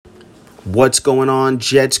What's going on,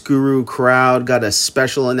 Jets Guru crowd? Got a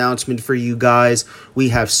special announcement for you guys. We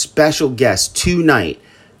have special guests tonight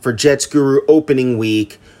for Jets Guru opening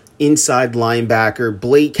week. Inside linebacker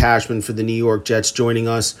Blake Cashman for the New York Jets joining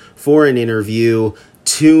us for an interview.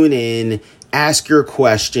 Tune in. Ask your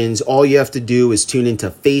questions. All you have to do is tune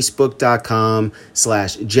into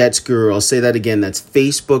facebook.com/JetsGuru. I'll say that again. That's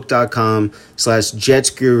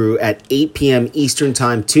facebook.com/JetsGuru at 8 p.m. Eastern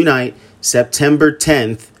Time tonight, September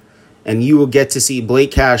 10th. And you will get to see Blake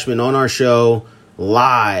Cashman on our show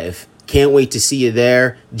live. Can't wait to see you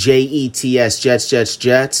there. JETS, Jets, Jets,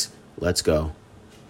 Jets. Let's go.